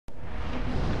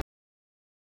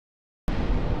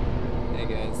Hey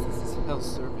guys, this is Hell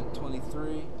Servant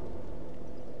 23.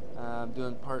 I'm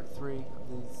doing part 3 of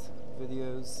these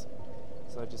videos.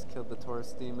 So I just killed the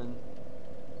Taurus demon.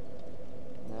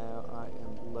 Now I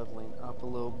am leveling up a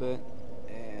little bit,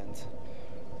 and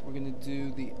we're gonna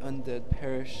do the undead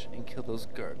parish and kill those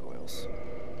gargoyles.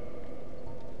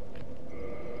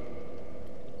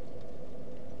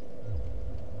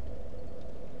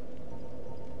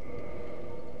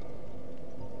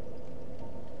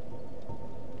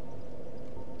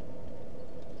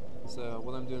 So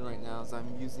what I'm doing right now is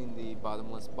I'm using the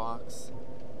bottomless box,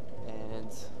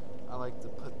 and I like to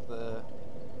put the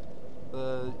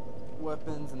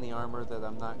weapons and the armor that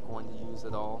I'm not going to use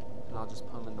at all, and I'll just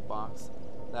put them in the box.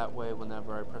 That way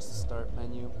whenever I press the start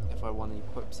menu, if I want to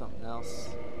equip something else,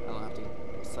 I don't have to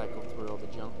cycle through all the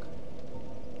junk.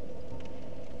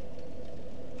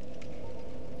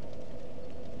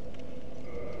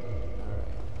 Alright,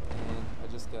 and I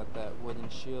just got that wooden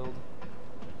shield.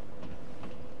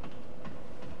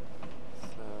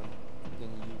 I'm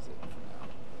going to use it for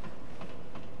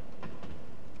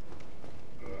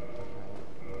now.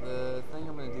 Right. The thing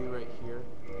I'm going to do right here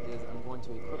is I'm going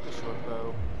to equip the short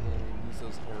bow and use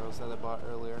those arrows that I bought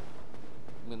earlier.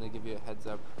 I'm going to give you a heads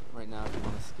up right now if you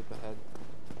want to skip ahead.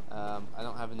 I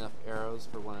don't have enough arrows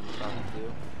for what I'm about to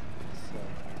do. So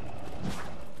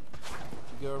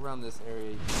if you go around this area,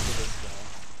 you can kill this guy.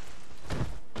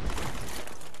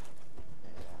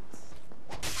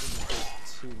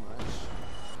 Too much.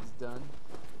 He's done.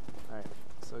 Alright,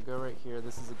 so go right here.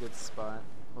 This is a good spot.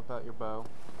 Whip out your bow,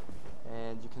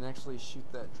 and you can actually shoot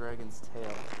that dragon's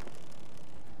tail.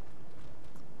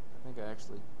 I think I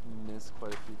actually missed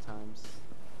quite a few times.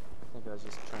 I think I was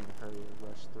just trying to hurry or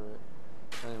rush through it.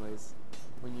 But anyways,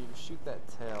 when you shoot that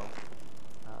tail,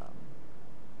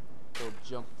 it'll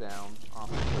jump down off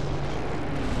the bridge,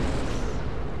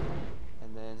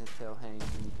 and then his tail hangs,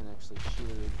 and you can actually shoot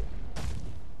it again.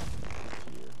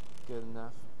 Good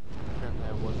enough. Apparently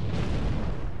I wasn't.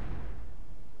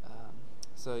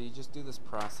 So you just do this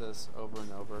process over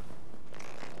and over,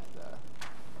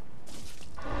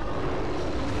 and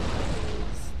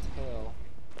his tail,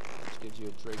 which gives you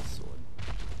a Drake sword.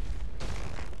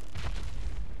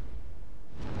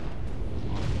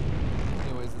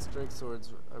 Anyways, this Drake sword's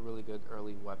a really good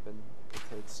early weapon. It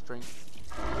takes strength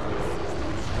in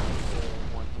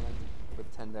one hand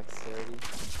with 10 dexterity.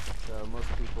 So most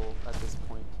people at this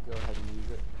point can go ahead and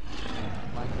use it.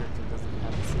 My character doesn't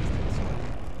have the 16 sword,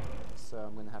 so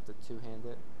I'm going to have to two-hand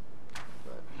it.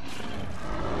 But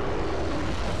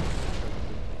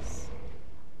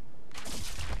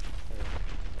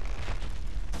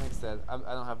like I said, I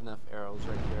don't have enough arrows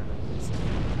right here to use it,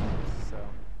 so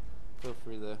feel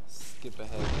free to skip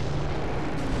ahead to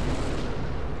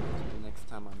the next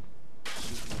time I'm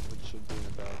shooting it, which should be in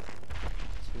about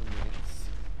 2 minutes.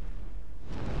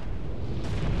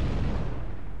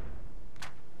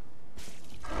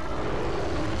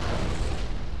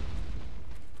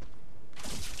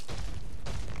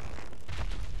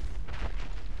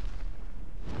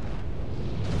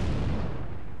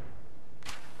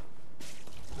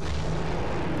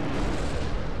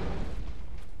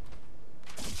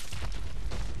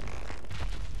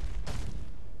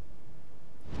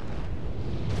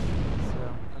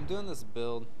 Doing this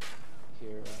build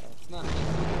here, it's not meant to be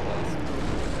the best.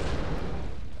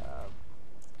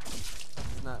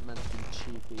 It's not meant to be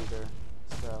cheap either.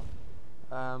 So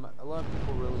a lot of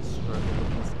people really struggle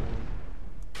with this game.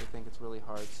 They think it's really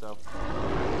hard. So low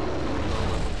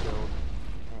level build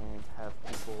and have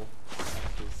people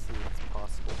actually see it's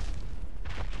possible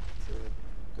to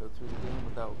go through the game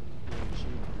without being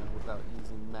cheap, without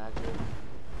using magic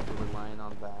or relying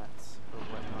on that or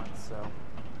whatnot. So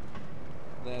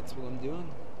that's what I'm doing.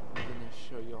 I'm going to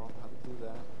show you all how to do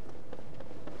that.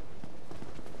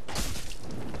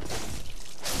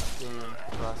 Damn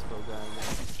crossbow guy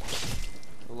again.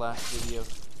 The last video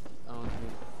owned me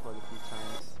quite a few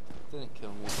times. Didn't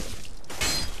kill me, but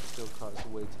still caused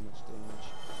way too much damage.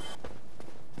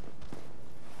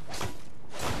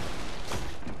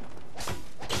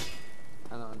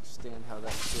 I don't understand how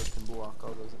that shield can block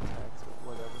all those attacks, but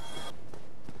whatever.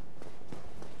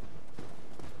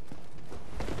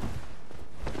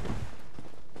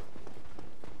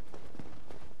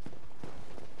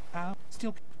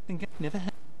 Still think I never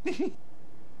had.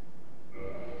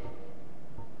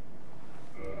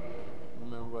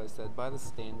 Remember what I said, buy the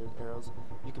standard arrows.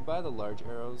 You can buy the large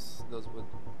arrows, those would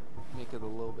make it a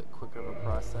little bit quicker of a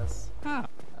process. And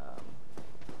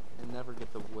never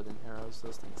get the wooden arrows,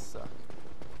 those things suck.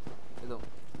 They don't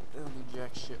do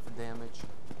jack shit for damage.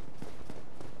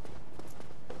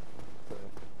 But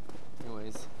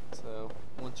anyways, so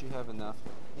once you have enough,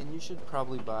 and you should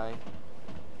probably buy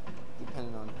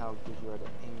depending on how good you are at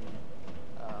aiming.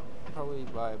 Probably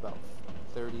buy about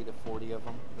 30 to 40 of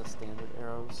them, the standard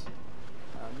arrows.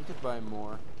 You could buy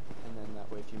more, and then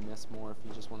that way if you miss more, if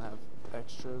you just want to have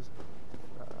extras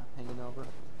hanging over,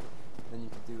 then you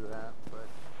could do that. But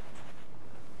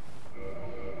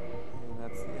and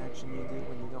that's the action you do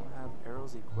when you don't have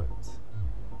arrows equipped.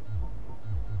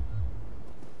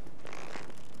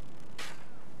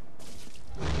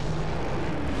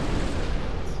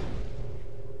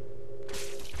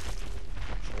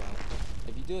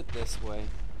 Do it this way.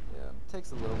 Yeah, it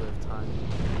takes a little bit of time,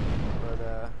 but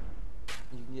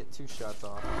you can get 2 shots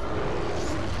off.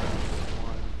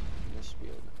 One, and this should be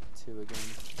a 2 again.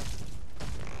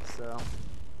 So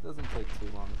it doesn't take too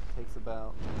long. It takes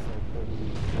about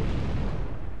 30, 40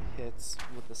 hits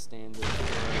with the standard. Right,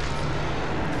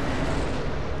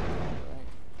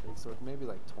 Drake sword, maybe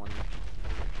like 20.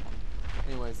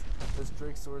 Anyways, this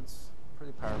Drake sword's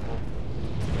pretty powerful.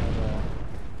 It's got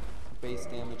base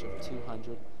damage of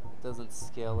 200, doesn't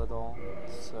scale at all,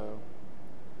 so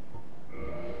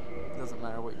it doesn't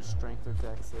matter what your strength or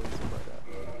dex is, but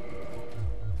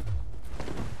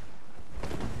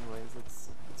anyways, it's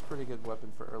a pretty good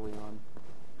weapon for early on.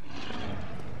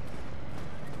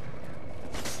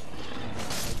 As you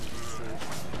can see, you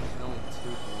can only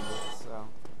 2-hand it, so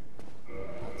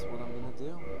that's what I'm gonna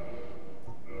do.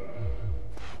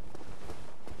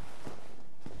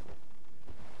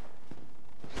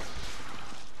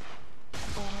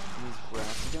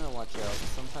 You're gonna watch out.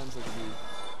 Sometimes they can be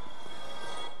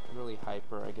really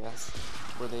hyper, I guess,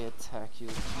 where they attack you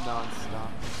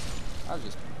non-stop. I was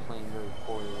just playing very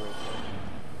poorly right there.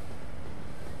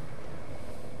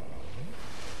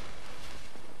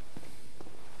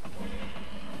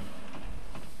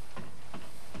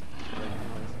 But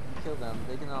anyways, you kill them.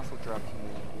 They can also drop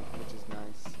humanity, which is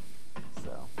nice.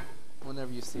 So,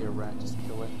 whenever you see a rat, just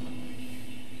kill it.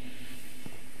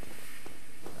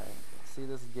 Right. See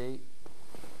this gate?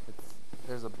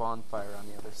 There's a bonfire on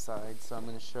the other side, so I'm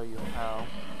going to show you how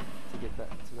to get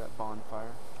to that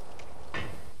bonfire.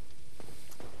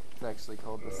 It's actually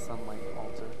called the Sunlight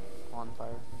Altar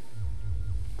bonfire.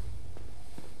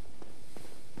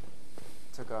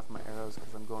 Took off my arrows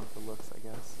because I'm going for looks, I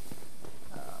guess.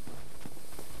 Yeah.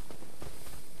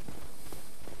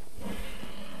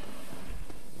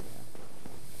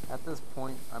 At this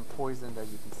point, I'm poisoned,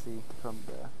 as you can see from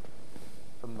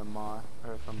the moth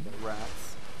or from the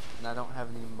rats. And I don't have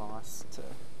any moss to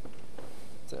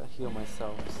heal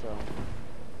myself, so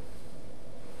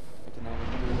I can only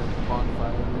do it at the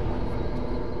bonfire and wait for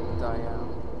it to die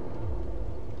out.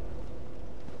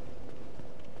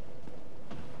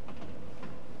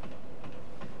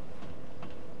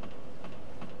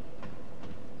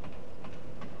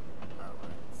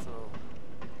 Alright, so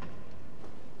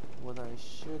what I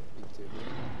should be doing, I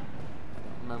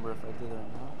don't remember if I did or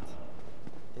not,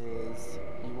 is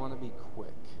you want to be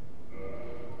quick.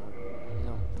 You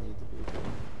don't need to be, but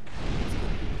it's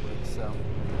going to be quick. So,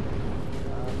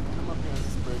 come up here on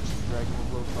this bridge, the dragon will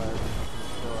blow fire, and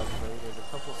go up there. There's a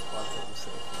couple spots that you're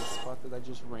safe. This spot that I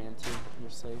just ran to,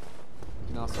 you're safe. You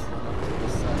can also run up to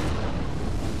this side,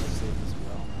 and you're safe as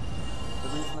well. The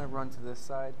reason I run to this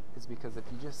side is because if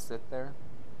you just sit there,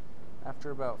 after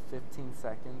about 15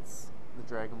 seconds, the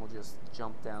dragon will just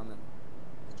jump down and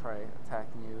try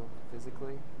attacking you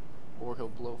physically. Or he'll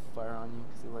blow fire on you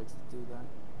because he likes to do that.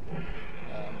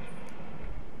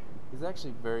 He's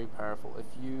actually very powerful. If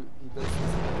he does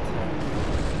this attack,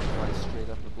 flies straight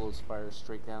up and blows fire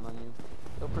straight down on you,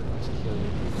 he'll pretty much kill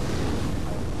you.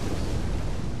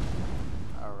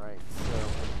 Alright, so I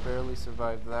barely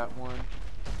survived that one.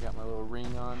 Got my little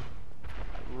ring on. I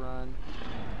run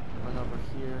over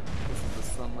here. This is the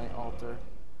Sunlight Altar.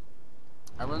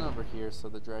 I run over here so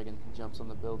the dragon jumps on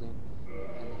the building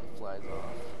and he flies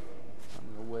off. I'm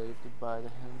going to wave goodbye to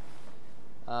him.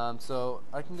 So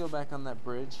I can go back on that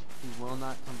bridge. He will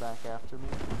not come back after me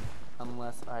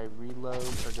unless I reload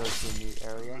or go to a new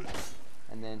area,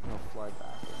 and then he'll fly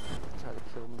back and try to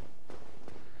kill me.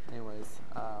 Anyways,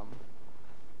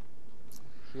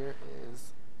 here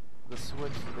is the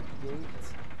switch for the gate.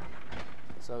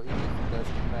 So even if he does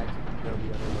come back, he can go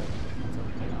the other way. It's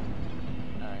okay.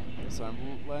 Alright, so I'm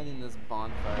lighting this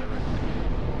bonfire right here.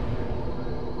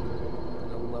 I'm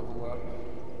gonna level up a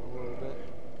little bit.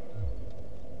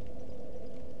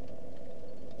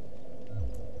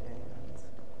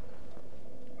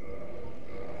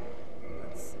 And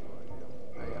let's see what I do.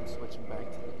 Alright, I'm switching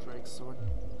back to the Drake sword.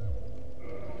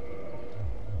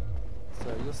 So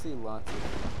you'll see lots of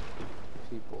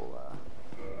people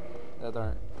that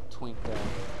aren't twinked out.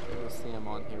 You'll see them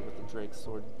on here with the Drake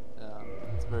sword.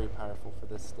 It's very powerful for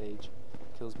this stage.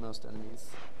 Kills most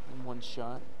enemies in one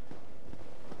shot.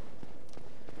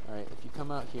 Alright, if you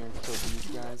come out here and kill these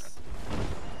guys,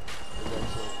 there's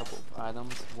actually a couple of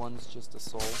items. One's just a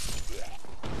soul.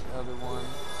 The other one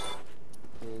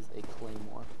is a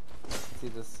claymore. See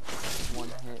this one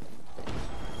hit and bang.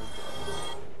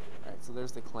 Alright, so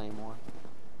there's the claymore.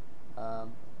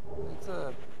 It's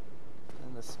a...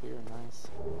 and the spear, nice.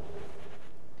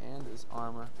 And his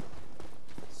armor.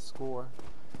 Score.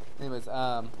 Anyways,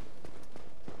 the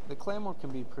claymore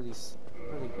can be pretty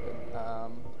good.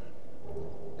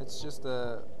 It's just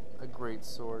a great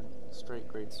sword, straight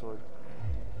great sword.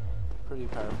 Pretty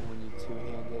powerful when you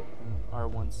two-hand it and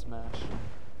R1 smash.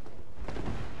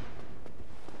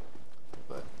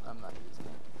 But I'm not using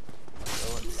it.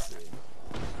 So let's see.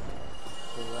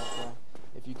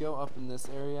 If you go up in this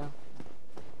area,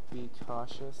 be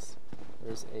cautious.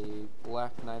 There's a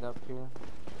black knight up here.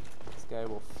 This guy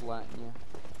will flatten you.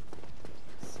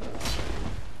 So,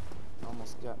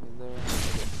 almost got me there.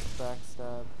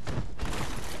 Backstab.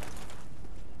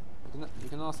 You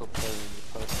can also parry in your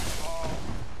post.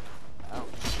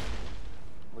 Ouch.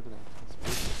 Look at that.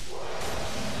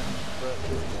 But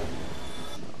he's dead.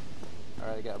 So.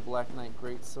 Alright, I got a Black Knight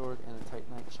Greatsword and a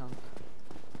Titanite Chunk.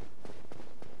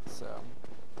 So,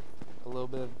 a little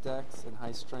bit of dex and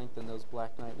high strength, and those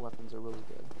Black Knight weapons are really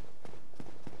good.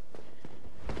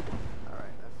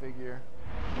 Alright, I figure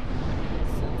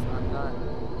since I'm not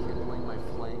kindling my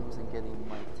flames and getting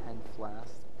my 10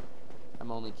 flasks,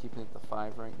 I'm only keeping it to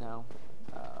 5 right now.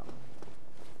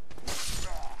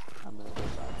 I'm going to go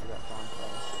back to that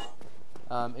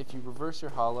bonfire. If you reverse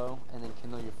your hollow and then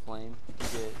kindle your flame, you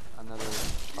get another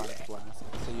 5 flasks.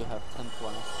 So you'll have 10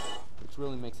 flasks, which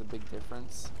really makes a big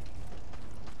difference.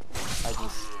 I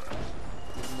just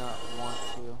did not want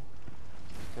to,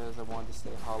 because I wanted to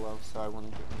stay hollow, so I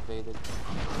wouldn't get invaded.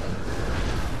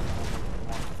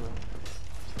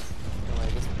 Anyway,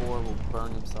 this boar will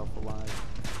burn himself alive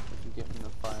if you get him in the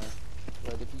fire.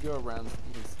 But if you go around,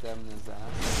 you can stab him in his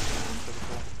ass. That's pretty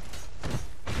cool.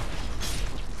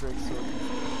 Drake sword.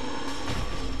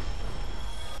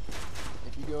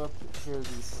 If you go up here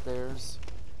these stairs,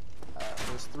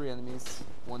 there's 3 enemies.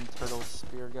 1 turtle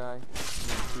spear guy, and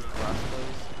then 2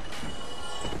 crossbows.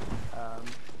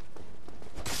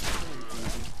 Pretty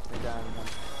easy. They die in one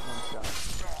shot.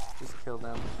 Just kill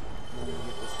them, and then you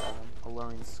get this item,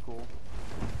 Alluring School.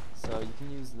 So you can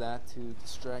use that to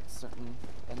distract certain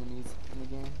enemies in the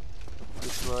game. You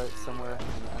throw it somewhere,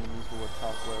 and the enemies will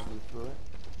attack wherever you threw it.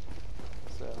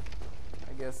 So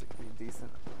I guess it could be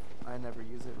decent. I never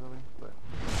use it really, but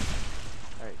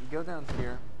alright, you go down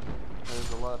here.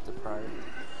 There's a lot of deprived.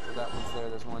 So that one's there.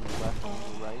 There's one on your left and on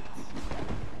your right.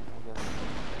 I guess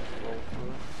roll through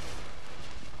it.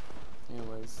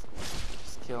 Anyways,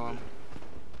 just kill them.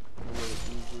 They're really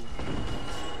easy,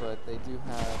 but they do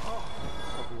have a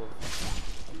couple of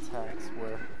attacks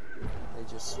where they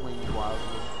just swing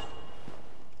wildly.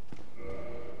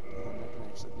 And they can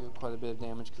actually do quite a bit of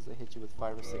damage because they hit you with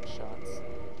 5 or 6 shots.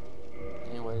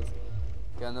 Anyways,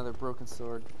 got another broken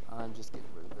sword. I'm just getting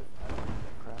rid of it. I don't need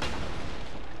that crap.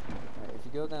 Alright, if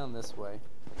you go down this way,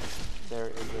 there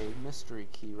is a mystery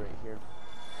key right here.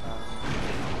 Open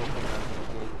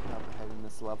the gate up ahead in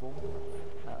this level.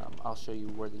 I'll show you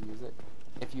where to use it.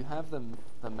 If you have the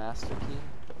master key,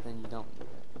 then you don't need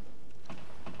it.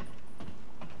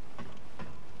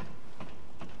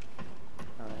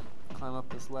 Alright, climb up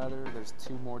this ladder. There's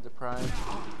 2 more deprived.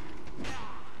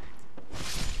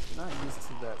 I'm not used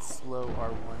to that slow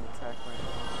R1 attack right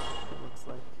now, it looks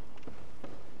like.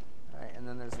 Alright, and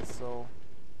then there's a soul.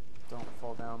 Don't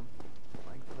fall down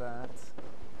like that.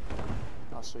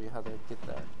 I'll show you how to get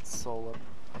that soul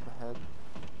up ahead.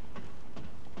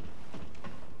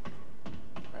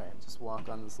 Alright, just walk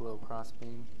on this little cross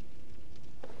beam.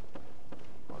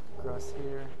 Walk across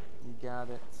here, you got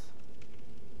it.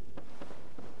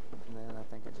 And then I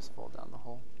think I just fall down the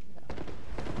hole. Yeah.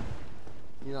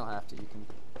 You don't have to, you can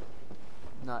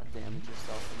not damage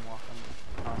yourself and walk on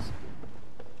the cross beam.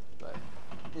 But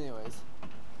anyways,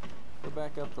 go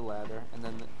back up the ladder, and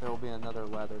then there will be another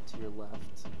ladder to your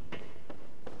left.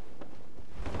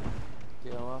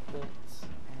 Go up it,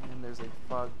 and there's a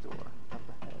fog door up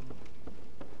ahead.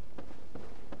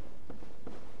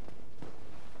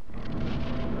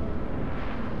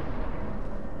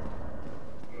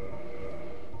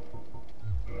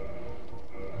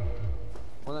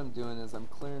 What I'm doing is I'm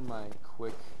clearing my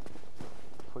quick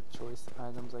choice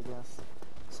items, I guess,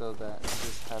 so that I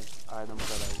just have items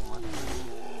that I want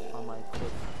on my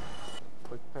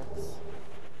quick picks.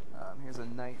 Here's a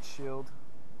knight shield.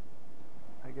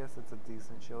 I guess it's a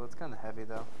decent shield. It's kind of heavy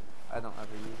though. I don't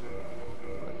ever use it.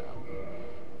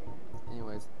 But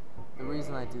anyways, the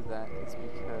reason I do that is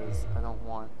because I don't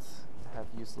want to have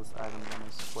useless items on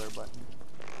the square button.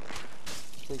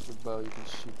 Take your bow, you can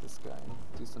shoot this guy and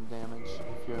do some damage.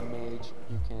 If you're a mage,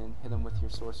 you can hit him with your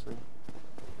sorcery.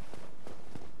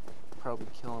 Probably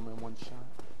kill him in one shot.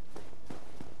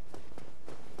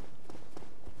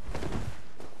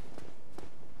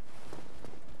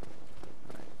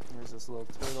 Alright, here's this little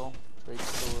turtle, Drake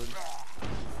sword,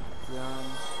 gun.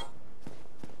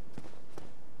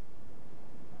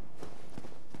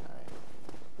 Alright,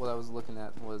 what I was looking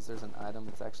at was there's an item,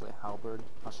 it's actually a halberd.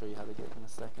 I'll show you how to get it in a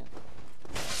second.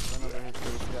 Run over here to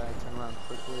this guy, turn around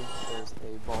quickly. There's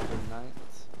a Baldur Knight.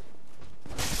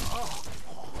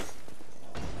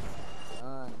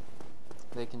 Done.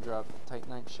 They can drop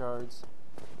Titanite shards,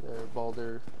 their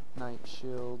Baldur Knight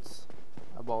shields,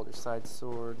 a Baldur side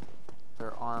sword,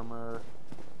 their armor.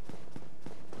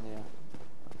 Yeah,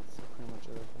 that's pretty much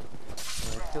everything.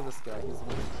 Anyway, kill this guy, he's the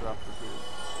one who dropped the gear.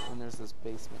 And there's this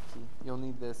basement key. You'll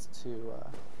need this to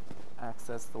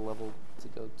access the level to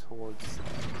go towards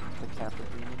the Kappa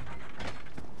Demon.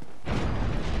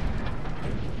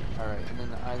 Alright, and then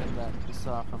the item that you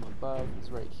saw from above is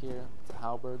right here. It's a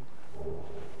halberd.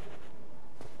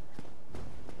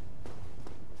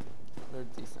 They're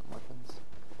decent weapons.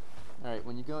 Alright,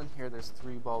 when you go in here, there's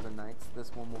 3 Baldur Knights. This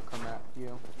one will come at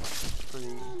you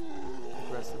pretty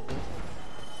aggressively.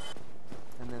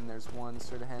 And then there's one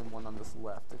straight ahead and one on this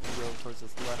left. If you go towards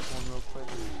this left one real quick,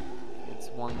 it's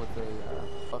one with a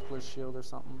buckler shield or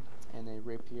something and a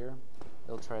rapier.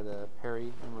 They'll try to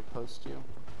parry and riposte you.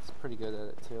 It's pretty good at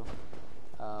it too.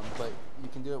 But you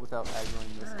can do it without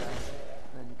aggroing this guy.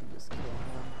 Then you can just kill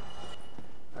him.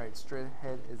 Alright, straight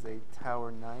ahead is a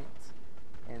Tower Knight.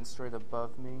 And straight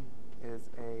above me is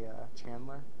a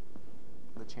Chandler.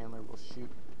 The Chandler will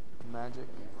shoot magic.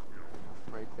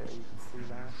 Right there, you can see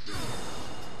that.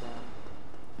 Down.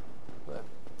 But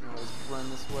anyways, run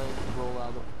this way, roll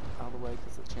out of the way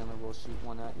because the Chandler will shoot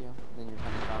one at you. Then you're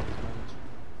kind of out of range.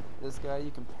 This guy,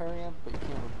 you can parry him, but you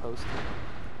can't riposte him.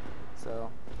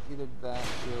 So either that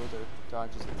shield or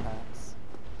dodge his attacks.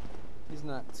 He's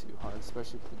not too hard,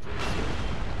 especially for the Drake sword.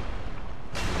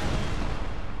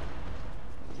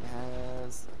 He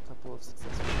has a couple of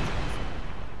successful attacks.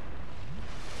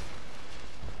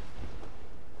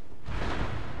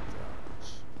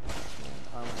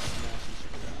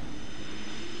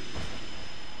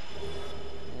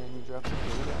 Drops a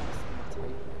great axe and a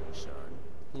Titanite shard.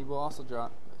 He will also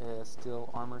drop a steel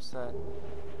armor set,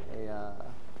 a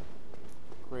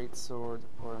great sword,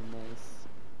 or a mace.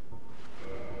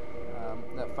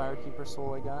 That Firekeeper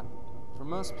soul I got, for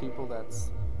most people that's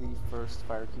the first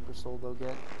Firekeeper soul they'll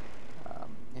get.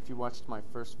 If you watched my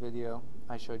first video,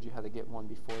 I showed you how to get one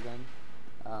before then.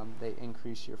 They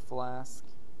increase your flask,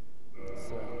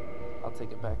 so I'll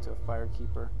take it back to a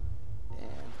Firekeeper.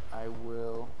 And I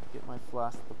will get my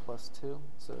flask to +2,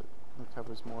 so it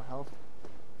recovers more health.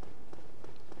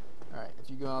 Alright, if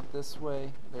you go out this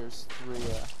way, there's 3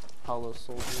 hollow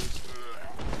soldiers.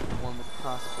 1 with a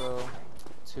crossbow,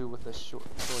 2 with a sword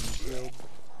and shield.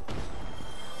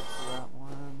 So that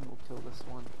one, we'll kill this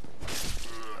one.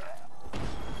 You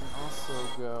can also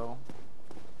go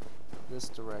this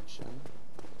direction,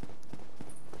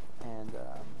 and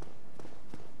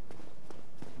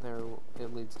there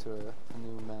it leads to a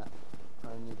new map,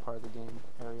 or a new part of the game,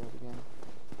 area of the game.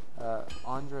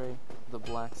 Andre the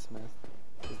blacksmith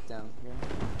is down here,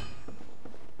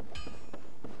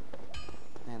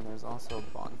 and there's also a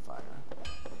bonfire.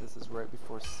 This is right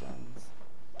before Sens.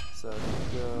 So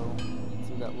if you go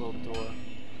through that little door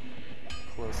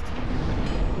close to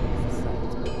the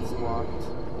Sens, but it's locked.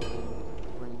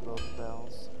 Ring both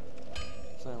bells.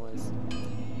 So anyways,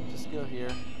 just go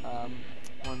here.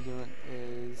 What I'm doing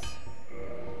is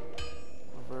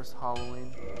reverse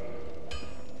hollowing,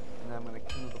 and then I'm going to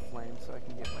kindle the flame so I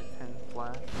can get my 10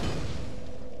 flash.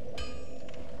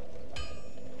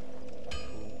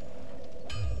 Cool.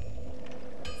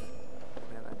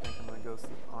 And I think I'm going to go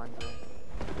see Andre.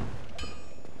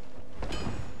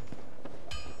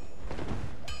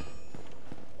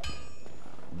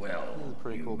 Well,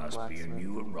 you cool must be a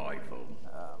new arrival.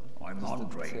 I'm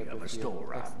Andre of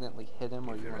Solaire. Accidentally hit him,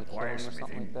 or you want to kill him or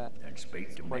something like that. Then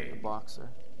speak to Quite me. the boxer.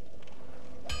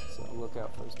 So look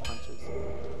out for his punches.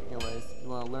 Anyways, you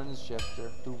want to learn his gesture,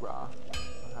 hoorah,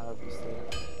 or however you say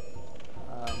it.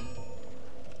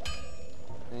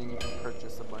 Then you can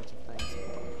purchase a bunch of things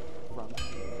from him.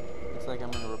 Looks like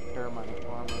I'm going to repair my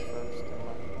armor first and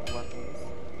my weapons.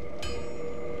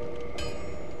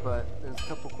 But there's a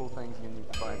couple cool things you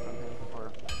need to buy from him,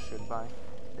 or should buy.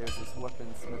 There's this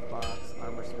weaponsmith box,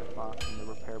 armorsmith box, and the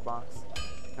repair box.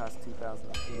 It costs 2,000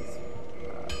 apiece.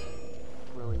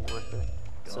 Really worth it.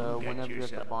 So get whenever you're at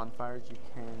the yourself. bonfires, you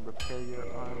can repair your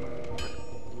armor,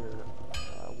 your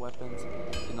weapons.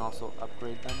 You can also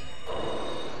upgrade them.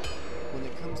 When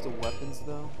it comes to weapons,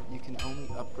 though, you can only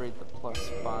upgrade the +5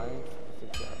 if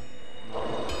it's a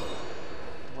normal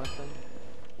weapon.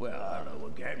 Well, hello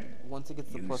again. Once it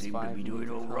gets to You seem to +5, be you doing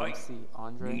can all come right. see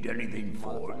Andre. Need anything You can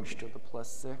modify it to forged? go to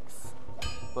 +6,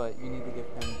 but you need to give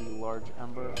him the large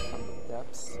ember from the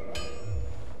depths,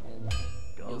 and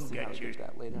you'll Don't see how get to your... get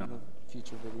that later in the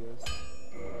future videos.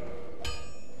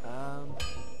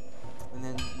 And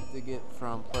then to get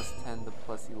from +10 to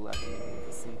 +11, you need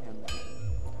to see him again.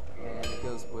 And it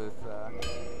goes with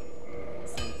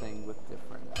same thing with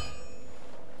different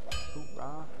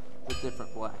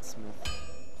different blacksmith.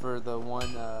 For the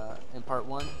one in part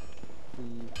 1,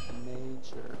 the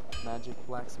mage or magic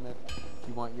blacksmith, if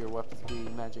you want your weapons to be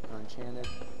magic or enchanted,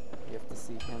 you have to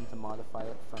see him to modify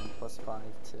it from +5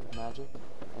 to magic,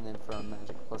 and then from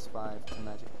magic +5 to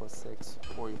magic +6,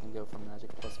 or you can go from magic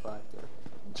 +5 to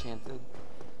enchanted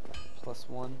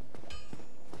 +1.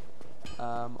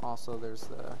 Also there's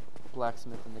the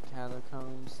blacksmith in the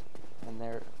catacombs, and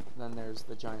then there's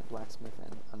the giant blacksmith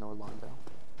in Orlando.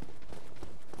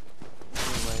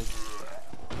 Anyways,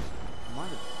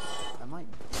 I might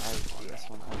die on this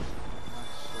one. I'm not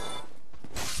sure.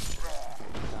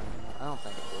 Okay, I don't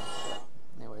think I do. But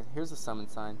anyway, here's a summon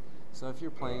sign. So if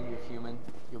you're playing, you're human,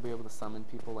 you'll be able to summon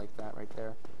people like that right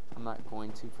there. I'm not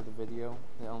going to for the video.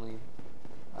 The only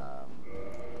oh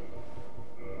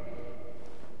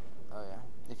yeah,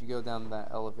 if you go down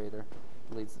that elevator,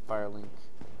 it leads to Firelink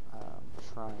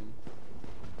Shrine.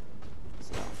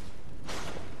 So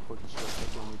quick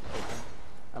shortcut you'll need to open.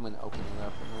 I'm gonna open it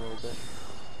up in a little bit.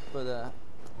 But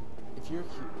if you're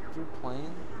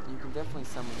playing, you can definitely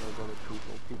summon those other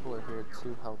people. People are here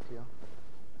to help you.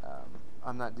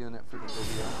 I'm not doing it for the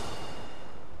video.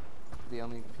 The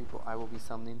only people I will be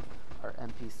summoning are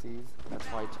NPCs. That's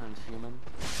why I turned human,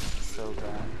 so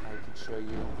that I can show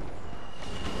you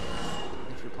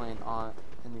if you're playing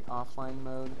in the offline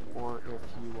mode, or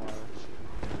if you are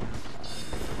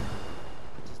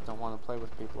just don't want to play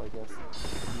with people, I guess.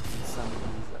 You can summon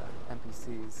these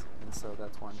NPCs, and so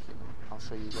that's why I'm human. I'll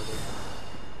show you later.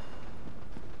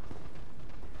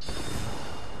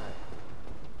 Alright.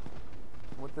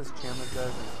 What this Chandler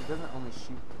does is he doesn't only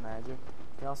shoot magic,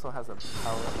 he also has a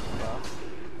power-up buff,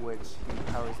 which he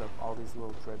powers up all these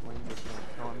little dreadlings that you don't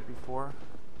kill him before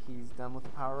he's done with the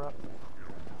power-up.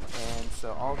 And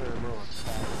so all their little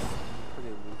attacks are pretty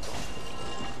lethal.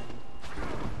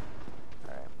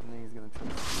 Alright, and then he's gonna try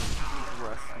to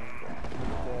rush me down.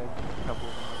 He's dead, a couple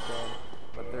of them are dead,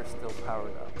 but they're still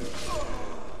powered up.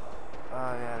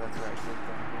 Oh yeah, that's right, good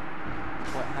thing.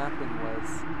 What happened was,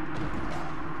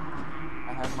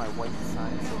 I have my white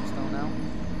sign soapstone now,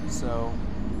 so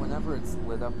whenever it's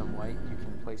lit up in white, you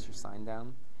can place your sign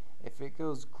down. If it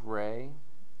goes gray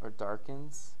or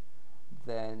darkens,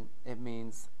 then it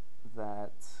means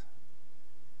that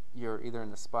you're either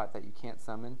in a spot that you can't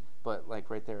summon, but like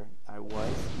right there I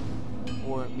was,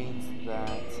 or it means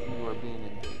that you are being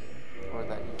invaded, or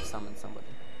that you've summoned somebody.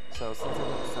 So since I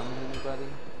didn't summon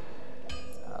anybody,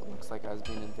 it looks like I was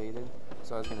being invaded,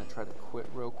 so I was going to try to quit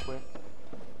real quick,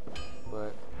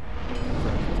 but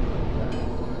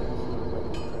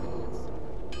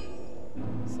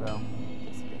so I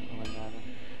guess it didn't really matter.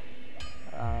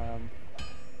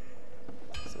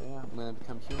 So yeah, I'm going to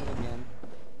become human again,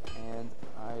 and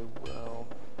I will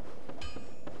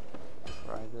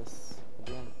try this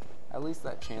again. At least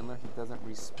that Chandler, he doesn't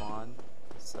respawn,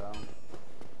 so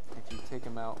if you take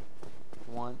him out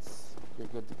once, you're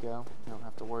good to go. You don't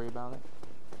have to worry about it.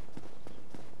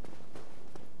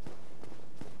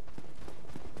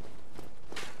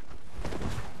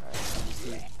 Alright, so you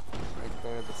see right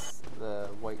there, the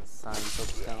white sign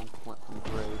soapstone went from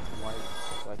gray to white,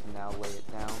 so I can now lay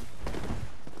it down.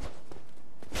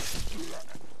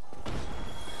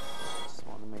 Just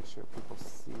want to make sure people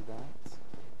see that.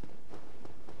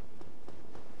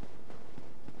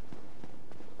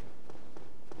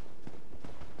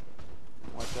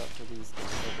 Watch out for these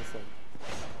guys. Like I said,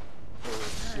 their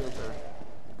shields are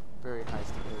very high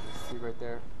stability. See right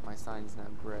there? My sign's now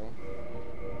gray.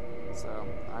 So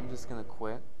I'm just gonna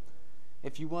quit.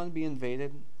 If you want to be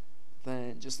invaded,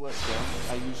 then just let go.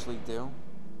 I usually do,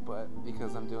 but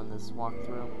because I'm doing this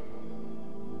walkthrough,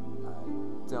 I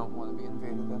don't want to be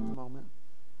invaded at the moment.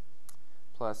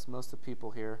 Plus, most of the people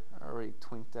here are already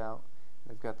twinked out.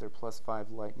 They've got their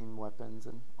 +5 lightning weapons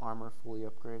and armor fully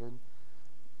upgraded.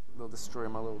 They'll destroy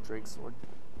my little Drake sword.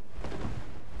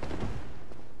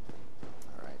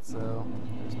 Alright, so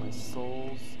there's my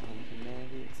souls and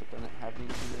humanity, except I don't have any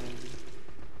humanity.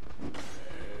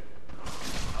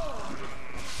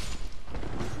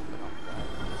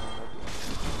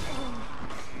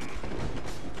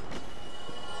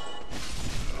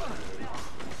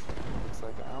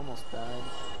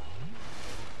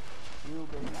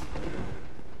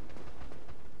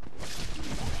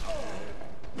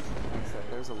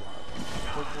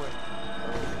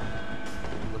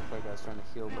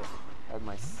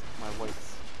 my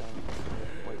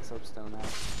white soapstone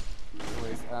out.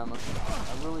 Anyways, a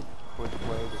really quick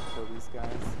way to kill these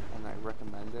guys, and I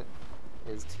recommend it,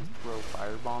 is to throw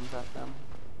fire bombs at them.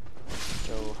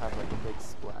 They'll have like a big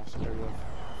splash area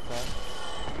effect.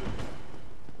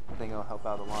 I think it'll help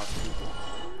out a lot of people.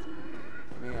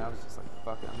 For me, I was just like,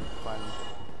 fuck it, I'm gonna fight him,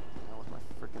 you know, with my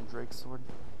freaking Drake sword,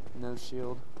 no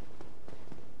shield.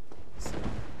 So,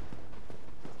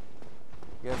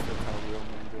 I guess that's how real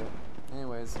men do it.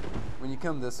 Anyways, when you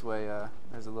come this way,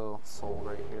 there's a little soul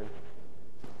right here,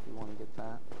 if you want to get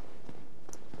that.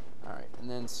 Alright, and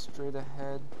then straight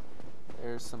ahead,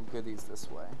 there's some goodies this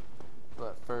way.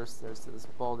 But first, there's this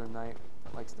Balder Knight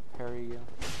that likes to parry you.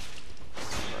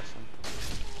 Crush him.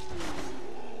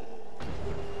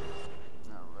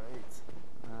 Alright,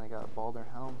 and then I got a Balder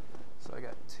helm. So I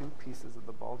got 2 pieces of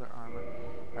the Balder armor.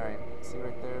 Alright, see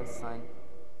right there, the sign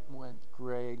went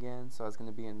gray again, so I was going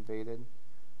to be invaded.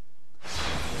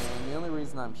 And the only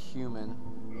reason I'm human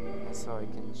is so I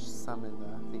can summon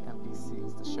the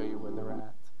NPCs to show you where they're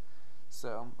at.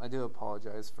 So I do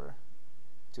apologize for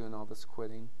doing all this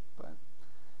quitting, but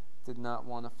did not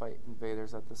want to fight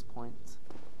invaders at this point.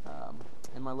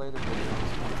 In my later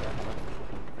videos, once I have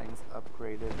things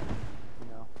upgraded, you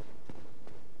know,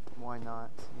 why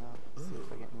not, you know, see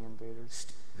if I get any invaders.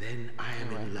 Then I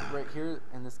am in luck. Right here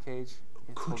in this cage,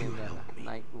 it's holding the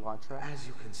Knight Lautrec. As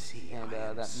you can see, and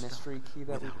that mystery key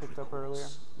that we picked up earlier,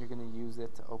 you're going to use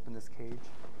it to open this cage.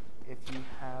 If you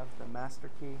have the master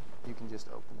key, you can just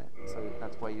open it. So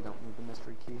that's why you don't need the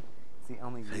mystery key. It's the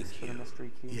only use for the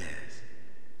mystery key. Yes.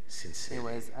 Sincerely.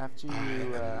 Anyways, after you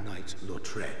Knight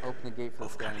Lautrec open the gate for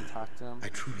this guy and talk to him, I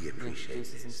truly he appreciate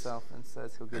introduces himself and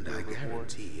says he'll give you a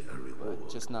reward, but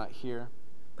just not here.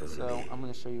 So I'm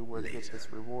going to show you where to get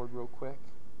this reward real quick.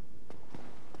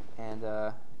 And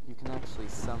you can actually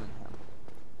summon him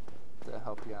to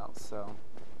help you out. So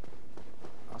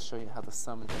I'll show you how to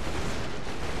summon him.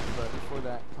 But before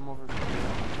that, come over to here,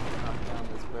 knock down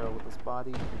this barrel with this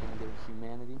body. You're going to get a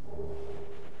humanity.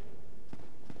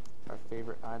 Our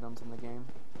favorite items in the game.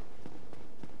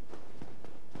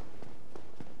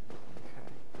 Okay.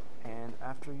 And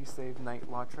after you save Knight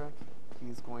Lautrec,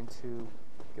 he's going to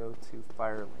go to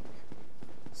Firelink.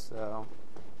 So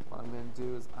what I'm going to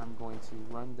do is I'm going to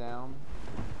run down,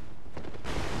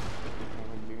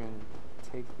 and you're going to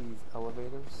take these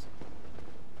elevators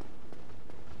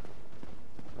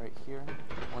right here.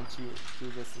 Once you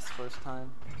do this first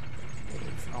time,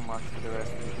 it's unlocked for the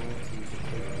rest of the game, so you can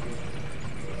take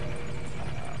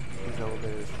these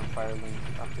elevators from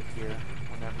Firelink up to here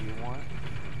whenever you want.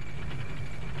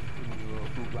 Give me a little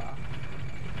hoorah.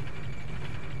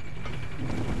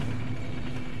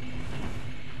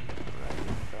 Right,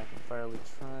 back in Firelink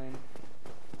Shrine.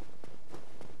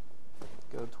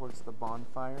 Go towards the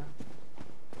bonfire.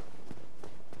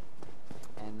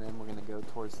 And then we're going to go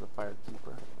towards the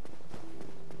Firekeeper.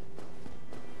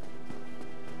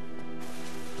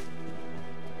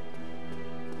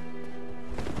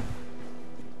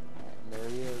 And there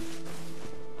he is.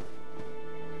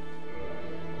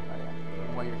 Oh yeah.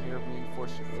 And while you're here,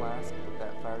 reinforce your flask with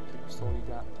that Firekeeper soul you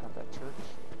got at that church.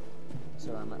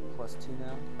 So I'm at +2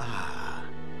 now. Ah,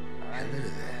 hello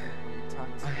there.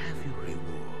 I have your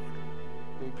reward.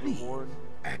 Big Please, reward.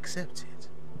 accept it.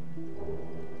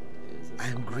 I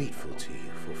am grateful to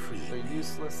you for freeing They're me.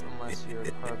 useless unless you're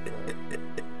part of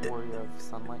the Warrior of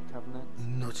Sunlight Covenant.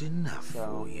 Not enough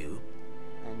for you.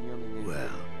 And you only need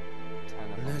Well,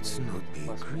 10 of them. let's not be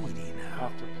 +1. greedy now.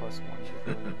 After +1,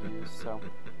 you're going to use. So,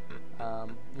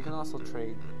 you can also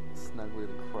trade Snuggly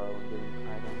the Crow and get an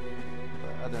item.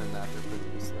 But other than that, they're pretty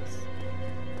useless.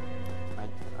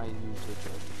 I usually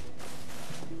get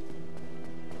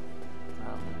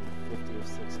 50 or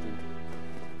 60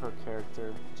 per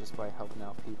character just by helping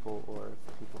out people, or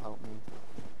if people help me.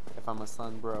 If I'm a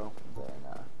Sun Bro, then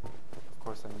of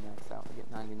course I max out and get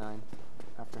 99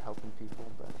 after helping people.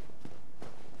 But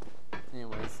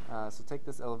anyways, so take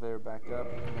this elevator back up,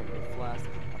 make your flask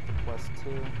up to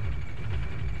 +2.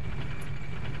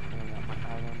 Clearing out my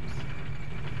items.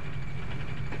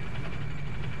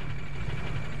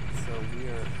 So we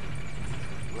are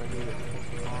ready to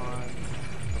take on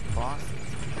the bosses.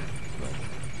 But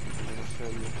I'm going to show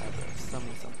you how to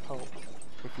summon some help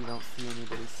if you don't see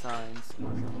anybody's signs,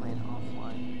 or if you're playing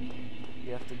offline.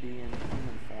 You have to be in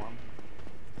human form.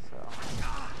 So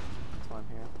that's why I'm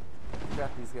here. I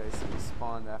got these guys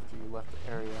respawned after you left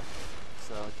the area,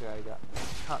 so a guy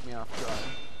caught me off guard.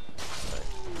 But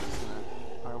I'm just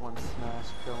gonna R1 smash,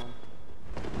 kill him.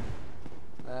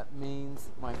 That means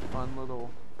my fun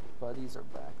little buddies are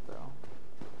back though.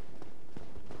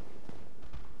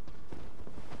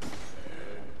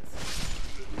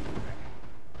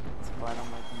 fight them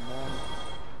like men.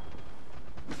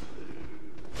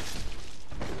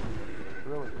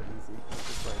 Really easy. It's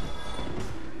just like,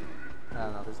 I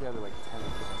don't know, there's gotta be like 10 or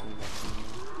 15 that's in there.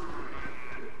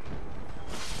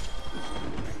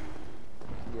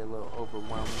 Get a little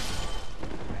overwhelming.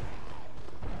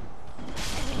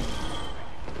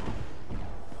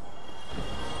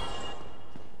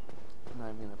 I'm not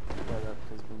even gonna pick that up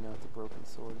because we know it's a broken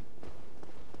sword.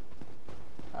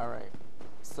 Alright,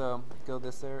 so go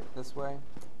this way.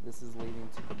 This is leading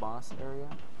to the boss area.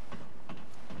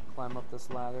 Climb up this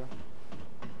ladder.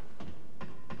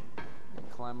 And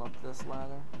climb up this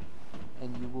ladder.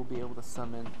 And you will be able to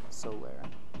summon Solaire.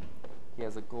 He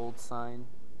has a gold sign.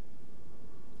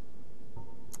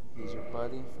 He's your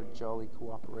buddy for jolly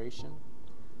cooperation.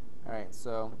 Alright,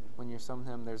 so when you summon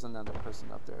him, there's another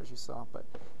person up there as you saw. But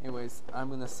anyways, I'm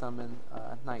going to summon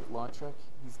Knight Lautrec.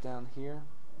 He's down here.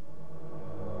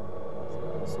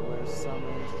 So Solaire's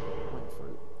summoned. Wait for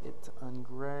it to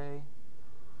ungray.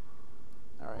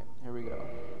 Alright, here we go.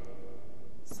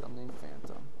 Summoning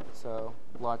Phantom. So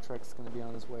Lautrec's going to be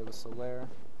on his way with Solaire.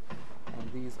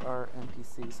 And these are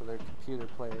NPCs, so they're computer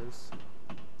players.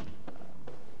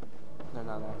 They're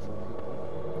not actual people.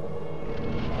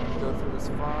 Go through this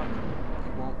fog.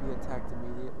 You won't be attacked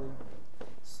immediately.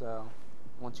 So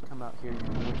once you come out here, you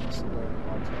can wait for Solaire and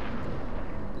Lautrec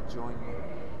to join you.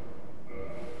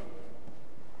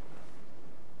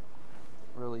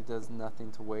 Really does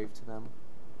nothing to wave to them,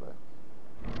 but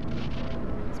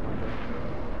it's my bad.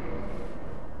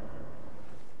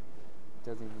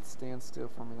 Doesn't even stand still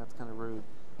for me. That's kind of rude.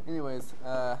 Anyways,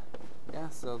 yeah.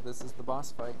 So this is the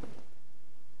boss fight.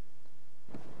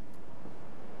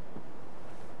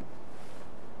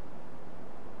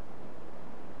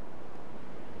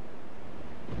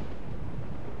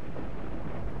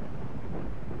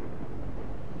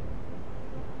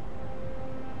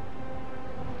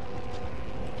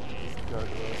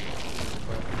 Gargoyles.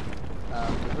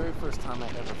 The very first time I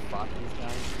ever fought these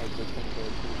guys, I did think they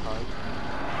were pretty hard.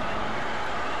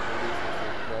 The reason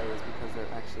for today is because there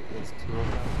actually is two of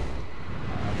them.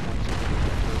 Once you get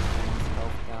the first one's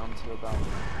health down to about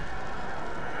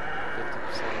 50%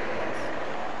 or less,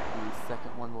 the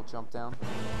second one will jump down. It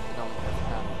only has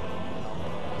half of the health.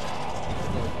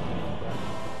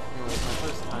 Anyways, my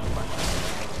first time fighting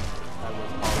I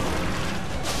was horrible.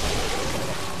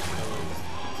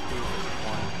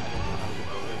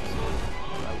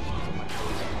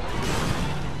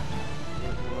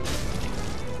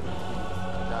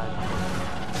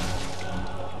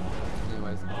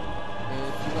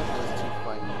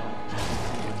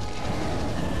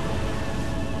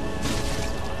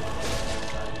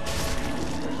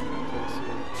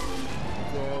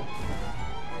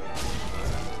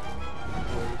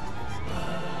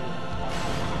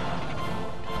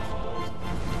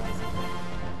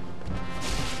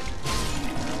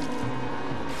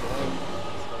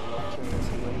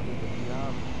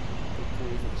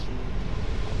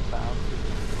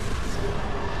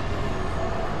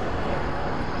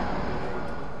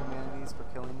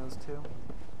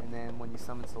 And then when you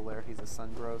summon Solaire, he's a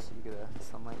Sungrow, so you get a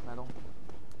sunlight medal.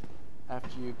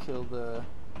 After you kill the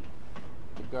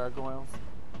gargoyles,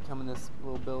 come in this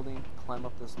little building, climb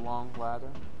up this long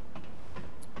ladder,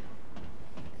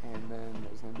 and then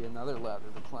there's going to be another ladder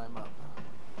to climb up.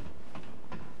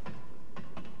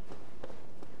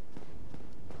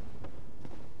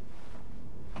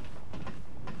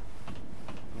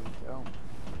 There you go.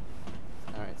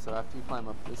 Alright, so after you climb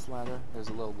up this ladder, there's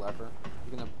a little lever.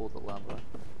 You're going to pull the lever,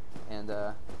 and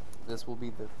this will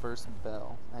be the first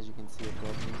bell, as you can see it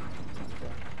there.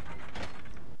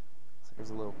 So here's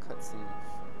a little cutscene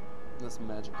of this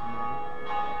magic moment.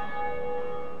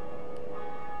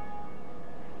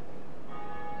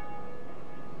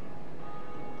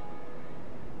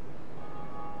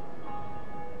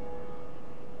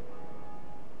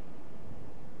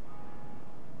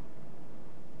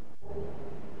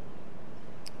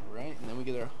 Alright, and then we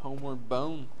get our homeward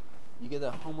bone. You get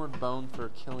a homeward bone for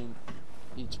killing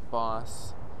each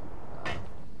boss,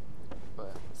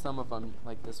 but some of them,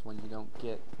 like this one, you don't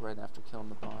get right after killing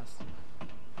the boss.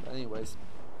 But anyways,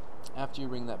 after you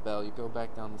ring that bell, you go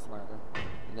back down this ladder,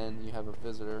 and then you have a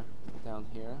visitor down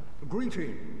here.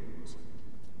 Greetings.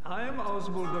 I am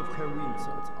Oswald of Karim.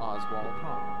 So it's Oswald.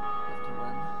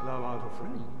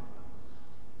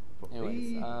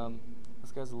 Anyways,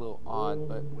 this guy's a little odd,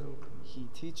 but he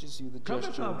teaches you the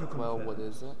gesture, well, what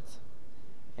is it?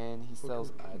 And he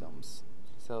sells items.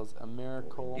 He sells a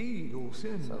miracle,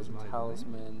 sells a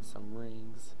talisman, some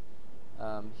rings.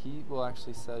 He will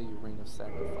actually sell you Ring of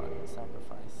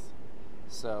Sacrifice.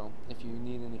 So if you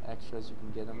need any extras, you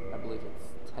can get them. I believe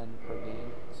it's 10 per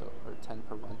game, or 10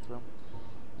 per run through.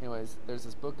 Anyways, there's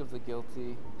this Book of the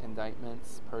Guilty,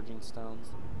 indictments, purging stones.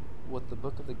 What the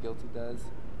Book of the Guilty does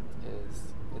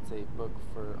is it's a book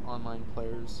for online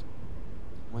players.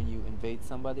 When you invade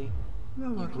somebody,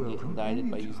 you can get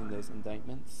indicted by using those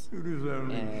indictments. It is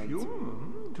only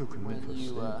human to commit When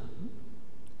you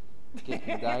get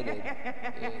indicted,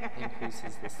 it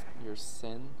increases your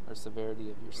sin, or severity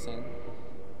of your sin,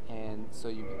 and so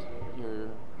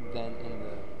you're then in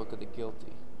the Book of the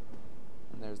Guilty.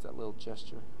 And there's that little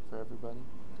gesture for everybody.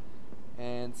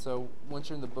 And so once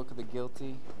you're in the Book of the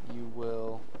Guilty, you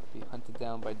will be hunted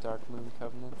down by Dark Moon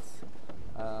Covenants.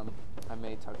 I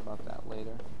may talk about that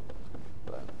later,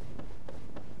 but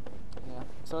yeah,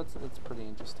 so it's pretty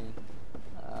interesting.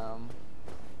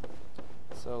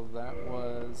 So that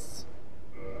was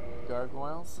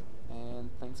Gargoyles,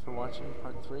 and thanks for watching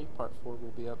part 3. Part 4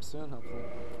 will be up soon, hopefully.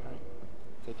 Alright,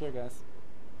 take care, guys.